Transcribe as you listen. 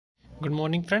Good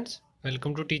morning friends,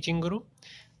 welcome to teaching गुरु।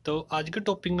 तो आज के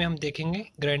टॉपिक में हम देखेंगे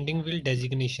ग्राइंडिंग व्हील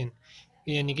डेजिग्नेशन।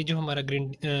 यानी कि जो हमारा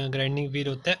ग्राइंडिंग व्हील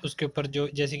होता है उसके ऊपर जो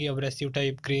जैसे कि abrasive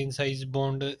type, grain size,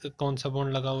 bond, कौन सा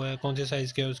बॉन्ड लगा हुआ है, कौन से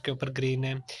साइज़ का है, उसके ऊपर ग्रेन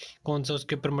है, कौन सा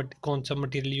उसके ऊपर कौन सा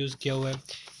मटेरियल यूज़ किया हुआ है,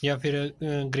 या फिर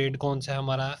ग्रेड कौन सा है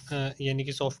हमारा, यानी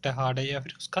कि सॉफ्ट है, हार्ड है, या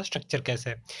फिर उसका स्ट्रक्चर कैसा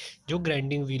है। जो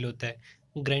ग्राइंडिंग व्हील होता है,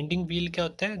 ग्राइंडिंग व्हील क्या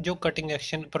होता है? जो कटिंग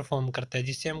एक्शन परफॉर्म करता है,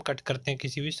 जिससे हम कट करते हैं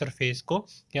किसी भी सरफेस को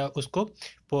या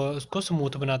उसको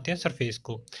स्मूथ बनाते हैं सरफेस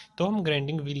को। तो हम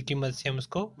ग्राइंडिंग व्हील की मदद से हम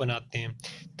उसको बनाते हैं।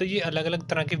 तो ये अलग अलग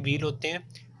तरह के व्हील होते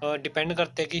हैं, डिपेंड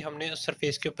करते हैं कि हमने उस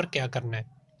सरफेस के ऊपर क्या करना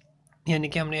है। यानी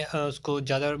कि हमने उसको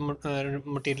ज़्यादा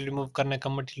मटेरियल रिमूव करना है,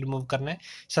 कम मटेरियल रिमूव करना है,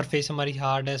 सरफेस हमारी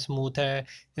हार्ड है, स्मूथ है,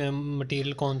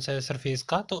 मटेरियल कौन सा है सरफेस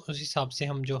का, तो उस हिसाब से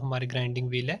हम जो हमारे ग्राइंडिंग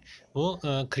व्हील है वो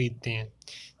ख़रीदते हैं।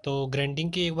 तो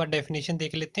ग्राइंडिंग की एक बार डेफिनेशन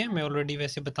देख लेते हैं। मैं ऑलरेडी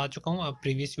वैसे बता चुका हूँ अब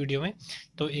प्रीवियस वीडियो में,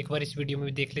 तो एक बार इस वीडियो में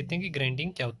भी देख लेते हैं कि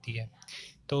ग्राइंडिंग क्या होती है।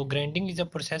 तो grinding is a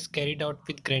process carried out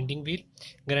with grinding wheel.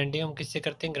 Grinding हम किससे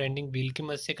करते हैं? ग्राइंडिंग व्हील की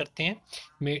मदद से करते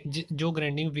हैं। जो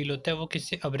ग्राइंडिंग व्हील होता है वो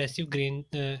किससे? अब्रेसिव ग्रेन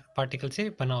पार्टिकल से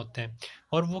बना होता है।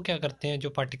 और वो क्या करते हैं? जो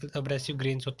पार्टिकल अब्रेसिव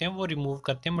ग्रेन्स होते हैं वो रिमूव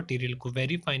करते हैं मटेरियल को,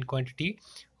 very fine quantity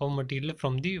of material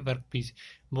from the work piece.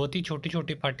 बहुत ही छोटी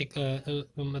छोटी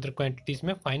मतलब क्वांटिटीज़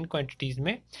में, फाइन क्वांटिटीज़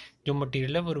में जो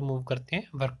मटेरियल है वो रिमूव करते हैं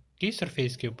वर्क की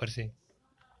सरफेस के ऊपर से।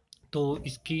 तो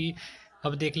इसकी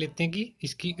अब देख लेते हैं कि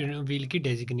इसकी व्हील की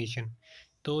डेजिग्नेशन।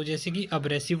 तो जैसे कि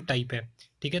अब्रेसिव टाइप है,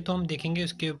 ठीक है, तो हम देखेंगे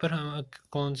उसके ऊपर हम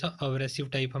कौन सा अब्रेसिव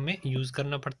टाइप हमें यूज़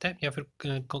करना पड़ता है, या फिर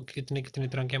कितने कितने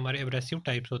तरह के हमारे अब्रेसिव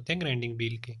टाइप्स होते हैं ग्राइंडिंग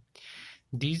व्हील के।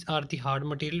 These are the hard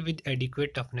material with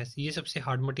adequate toughness. ये सबसे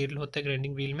हार्ड मटेरियल होता है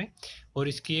ग्राइंडिंग व्हील में, और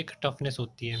इसकी एक टफनेस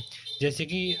होती है। जैसे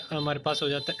कि हमारे पास हो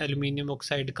जाता है एल्यूमिनियम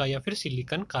ऑक्साइड का या फिर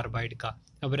सिलिकॉन कार्बाइड का।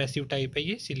 अब्रेसिव टाइप है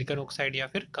ये, सिलिकॉन ऑक्साइड या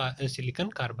फिर सिलिकॉन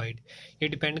कार्बाइड। ये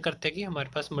डिपेंड करता है कि हमारे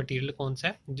पास मटेरियल कौन सा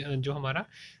है, जो हमारा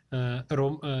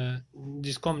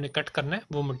जिसको हमने कट करना है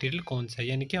वो मटेरियल कौन सा है,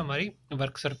 यानी कि हमारी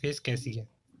वर्क सरफेस कैसी है।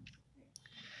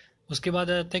 उसके बाद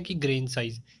आ जाता है कि ग्रेन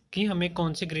साइज़, कि हमें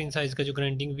कौन से ग्रेन साइज़ का जो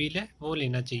ग्राइंडिंग व्हील है वो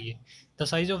लेना चाहिए। The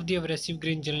size of the abrasive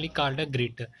grain generally called a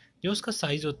grit. जो उसका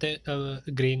साइज़ होता है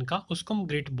ग्रेन का, उसको हम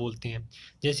ग्रिट बोलते हैं।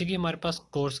 जैसे कि हमारे पास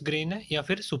कोर्स ग्रेन है या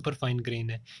फिर सुपर फाइन ग्रेन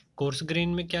है। कोर्स ग्रेन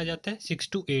में क्या जाता है? 6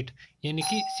 to 8, यानी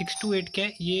कि 6 to 8 क्या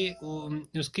है ये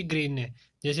उसकी ग्रेन है।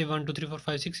 जैसे 1 2 3 4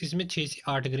 5 6, इसमें 6 से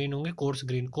 8 ग्रेन होंगे कोर्स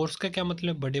ग्रेन। कोर्स का क्या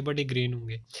मतलब? बड़े बड़े ग्रेन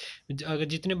होंगे। अगर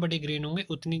जितने बड़े ग्रेन होंगे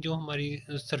उतनी जो हमारी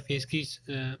सरफेस की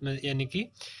यानी कि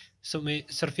समय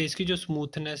सरफेस की जो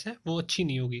स्मूथनेस है वो अच्छी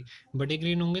नहीं होगी। बड़े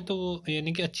ग्रेन होंगे तो वो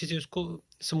यानी कि अच्छे से उसको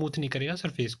स्मूथ नहीं करेगा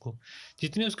सरफेस को।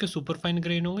 जितने उसके सुपर फाइन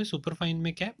ग्रेन होंगे, सुपर फाइन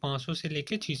में क्या है, 500 से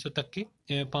लेके 600 तक के,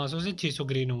 500 से 600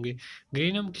 ग्रेन होंगे।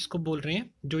 ग्रेन हम किसको बोल रहे हैं?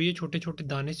 जो ये छोटे छोटे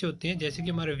दाने से होते हैं, जैसे कि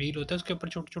हमारा व्हील होता है उसके ऊपर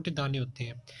छोटे छोटे दाने होते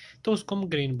हैं, तो उसको हम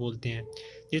ग्रेन बोलते हैं।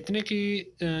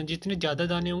 जितने ज़्यादा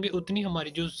दाने होंगे उतनी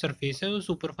हमारी जो सरफेस है वो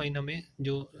सुपर फाइन हमें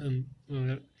जो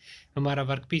हमारा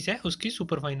वर्क पीस है उसकी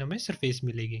सुपर फाइन हमें सरफेस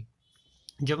मिलेगी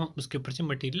जब हम उसके ऊपर से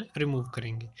मटेरियल रिमूव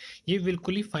करेंगे। ये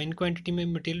बिल्कुल ही फाइन क्वांटिटी में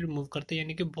मटेरियल रिमूव करते हैं,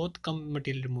 यानी कि बहुत कम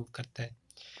मटेरियल रिमूव करता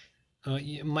है।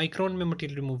 ये माइक्रोन में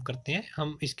मटेरियल रिमूव करते हैं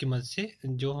हम इसकी मदद से,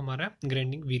 जो हमारा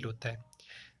ग्राइंडिंग व्हील होता है।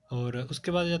 और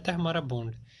उसके बाद आ जाता है हमारा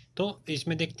बॉन्ड। तो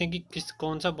इसमें देखते हैं कि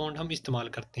कौन सा बॉन्ड हम इस्तेमाल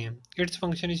करते हैं। Its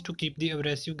function is to keep the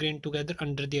abrasive grain together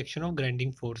under the action of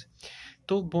grinding force.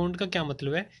 तो बॉन्ड का क्या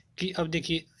मतलब है कि अब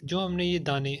देखिए, जो हमने ये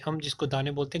दाने, हम जिसको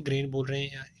दाने बोलते हैं ग्रेन बोल रहे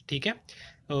हैं, ठीक है,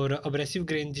 और अब्रेसिव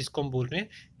ग्रेन जिसको हम बोल रहे हैं,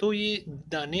 तो ये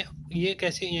दाने ये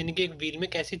कैसे, यानी कि एक व्हील में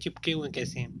कैसे चिपके हुए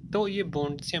कैसे हैं, तो ये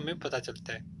बॉन्ड से हमें पता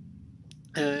चलता है।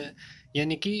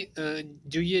 यानी कि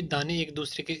जो ये दाने एक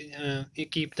दूसरे के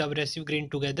keep the abrasive grain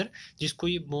together, जिसको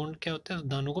ये बॉन्ड क्या होता है,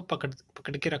 दानों को पकड़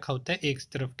पकड़ के रखा होता है एक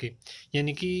तरफ के।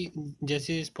 यानी कि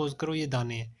जैसे सपोज करो ये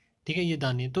दाने हैं, ठीक है, ये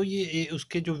दाने, तो ये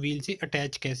उसके जो व्हील से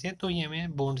अटैच कैसे हैं, तो ये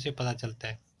हमें बॉन्ड से पता चलता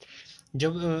है।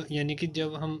 जब यानी कि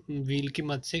जब हम व्हील की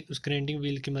मदद से, उस ग्राइंडिंग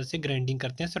व्हील की मदद से ग्राइंडिंग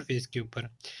करते हैं सरफेस के ऊपर।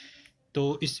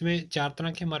 तो इसमें 4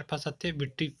 तरह के हमारे पास आते हैं: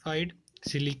 विट्रीफाइड,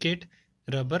 सिलिकेट,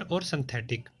 रबर और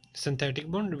synthetic. Synthetic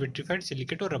bond, vitrified,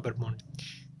 silicate और रबर बॉन्ड।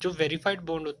 जो वेरीफाइड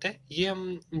बॉन्ड होता है, ये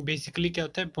हम बेसिकली क्या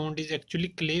होता है, bond is actually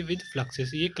clay with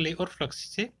fluxes. ये क्ले और फ्लक्स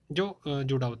से जो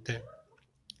जुड़ा होता है।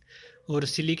 और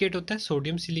सिलिकेट होता है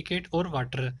सोडियम सिलिकेट और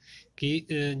वाटर की,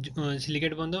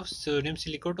 silicate bond of sodium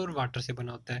silicate और वाटर से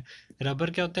बना होता है।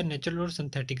 रबर क्या होता है? नेचुरल और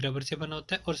सिंथेटिक रबर से बना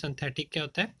होता है। और सिंथेटिक क्या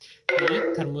होता है? ये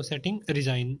थर्मोसेटिंग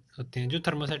रिजाइन होते हैं। जो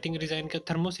थर्मोसेटिंग रिजाइन का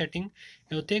थर्मोसेटिंग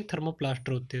होते हैं,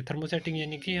 थर्मोप्लास्टर होते हैं। थर्मोसेटिंग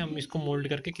यानी कि हम इसको मोल्ड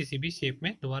करके किसी भी शेप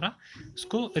में दोबारा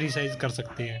उसको रिसाइज कर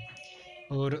सकते हैं।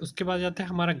 और उसके बाद आता है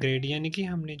हमारा ग्रेड, यानी कि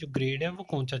हमने जो ग्रेड है वो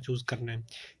कौन सा चूज़ करना है।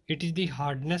 It is the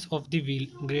hardness of the wheel,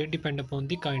 grade depend upon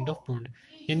the kind of bond.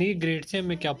 यानी कि ग्रेड से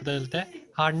हमें क्या पता चलता है,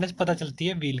 हार्डनेस पता चलती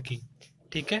है व्हील की,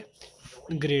 ठीक है।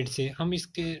 ग्रेड से हम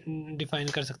इसके डिफाइन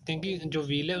कर सकते हैं कि जो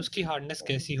व्हील है उसकी हार्डनेस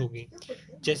कैसी होगी।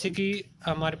 जैसे कि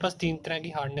हमारे पास तीन तरह की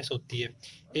हार्डनेस होती है,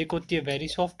 एक होती है वेरी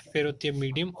सॉफ्ट, फिर होती है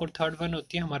मीडियम, और थर्ड वन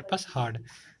होती है हमारे पास हार्ड।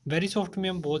 वेरी सॉफ्ट में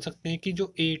हम बोल सकते हैं कि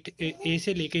जो ए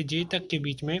से लेके जे तक के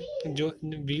बीच में जो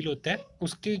व्हील होता है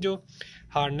उसकी जो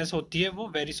हार्डनेस होती है वो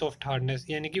वेरी सॉफ्ट हार्डनेस,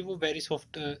 यानी कि वो वेरी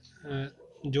सॉफ्ट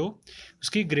जो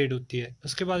उसकी ग्रेड होती है।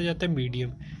 उसके बाद आ जाता है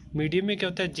मीडियम। मीडियम में क्या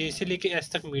होता है, जे से लेके एस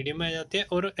तक मीडियम में आ जाते हैं,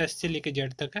 और एस से लेके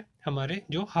जेड तक है हमारे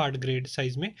जो हार्ड ग्रेड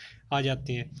साइज में आ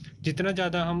जाते हैं। जितना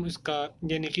ज़्यादा हम इसका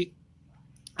यानी कि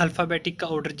अल्फ़ाबेटिक का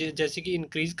ऑर्डर जैसे कि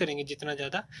इंक्रीज़ करेंगे जितना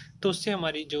ज़्यादा, तो उससे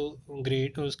हमारी जो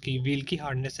ग्रेड उसकी व्हील की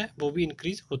हार्डनेस है वो भी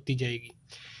इंक्रीज़ होती जाएगी।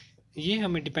 ये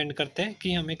हमें डिपेंड करता है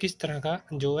कि हमें किस तरह का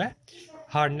जो है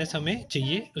हार्डनेस हमें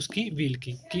चाहिए उसकी व्हील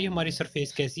की, कि हमारी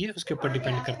सरफेस कैसी है उसके ऊपर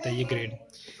डिपेंड करता है ये ग्रेड।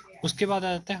 उसके बाद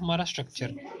आ जाता है हमारा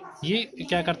स्ट्रक्चर। ये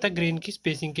क्या करता है, ग्रेन की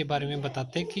स्पेसिंग के बारे में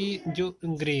बताते हैं कि जो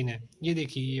ग्रेन है, ये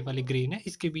देखिए ये वाली ग्रेन है,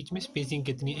 इसके बीच में स्पेसिंग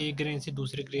कितनी है, एक ग्रेन से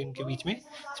दूसरे ग्रेन के बीच में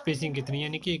स्पेसिंग कितनी है,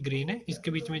 यानी कि एक ग्रेन है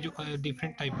इसके बीच में जो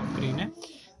डिफरेंट टाइप ऑफ ग्रेन है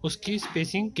उसकी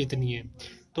स्पेसिंग कितनी है।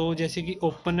 तो जैसे कि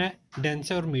ओपन है,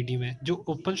 डेंस है और मीडियम है। जो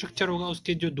ओपन स्ट्रक्चर होगा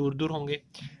उसके जो दूर दूर होंगे,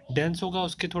 डेंस होगा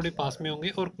उसके थोड़े पास में होंगे,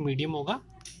 और मीडियम होगा,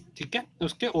 ठीक है,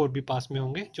 उसके और भी पास में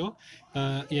होंगे, जो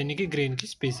यानी कि ग्रेन की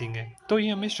स्पेसिंग है। तो ये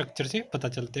हमें स्ट्रक्चर से पता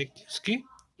चलता है कि उसकी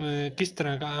किस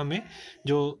तरह का हमें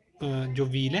जो जो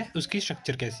व्हील है उसकी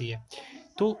स्ट्रक्चर कैसी है।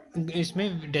 तो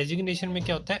इसमें डेजिग्नेशन में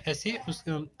क्या होता है, ऐसे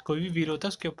कोई भी व्हील होता है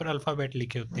उसके ऊपर अल्फ़ाबेट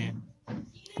लिखे होते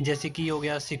हैं। जैसे कि हो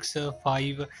गया 6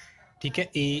 5, ठीक है,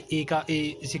 ए का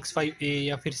A 6 5 A,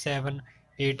 या फिर 7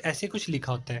 8 ऐसे कुछ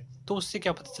लिखा होता है। तो उससे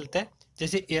क्या पता चलता है,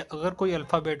 जैसे अगर कोई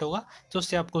अल्फ़ाबेट होगा तो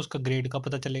उससे आपको उसका ग्रेड का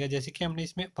पता चलेगा। जैसे कि हमने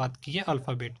इसमें बात की है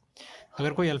अल्फ़ाबेट,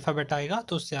 अगर कोई अल्फ़ाबेट आएगा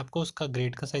तो उससे आपको उसका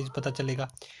ग्रेड का साइज़ पता चलेगा,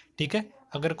 ठीक है।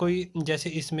 अगर कोई जैसे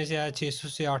इसमें से आया 600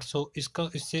 से 800, इसका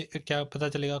इससे क्या पता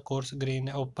चलेगा, कोर्स ग्रेन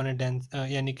है, ओपन है, डेंस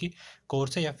यानी कि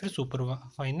कोर्स है या फिर सुपर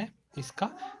फाइन है, इसका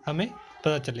हमें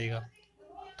पता चलेगा।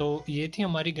 तो ये थी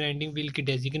हमारी ग्राइंडिंग व्हील की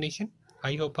डेजिग्नेशन।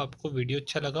 आई होप आपको वीडियो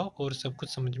अच्छा लगा और सब कुछ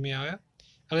समझ में आया।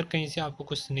 अगर कहीं से आपको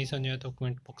कुछ नहीं समझ आया तो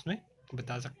कमेंट बॉक्स में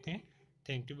बता सकते हैं।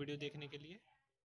 थैंक यू वीडियो देखने के लिए।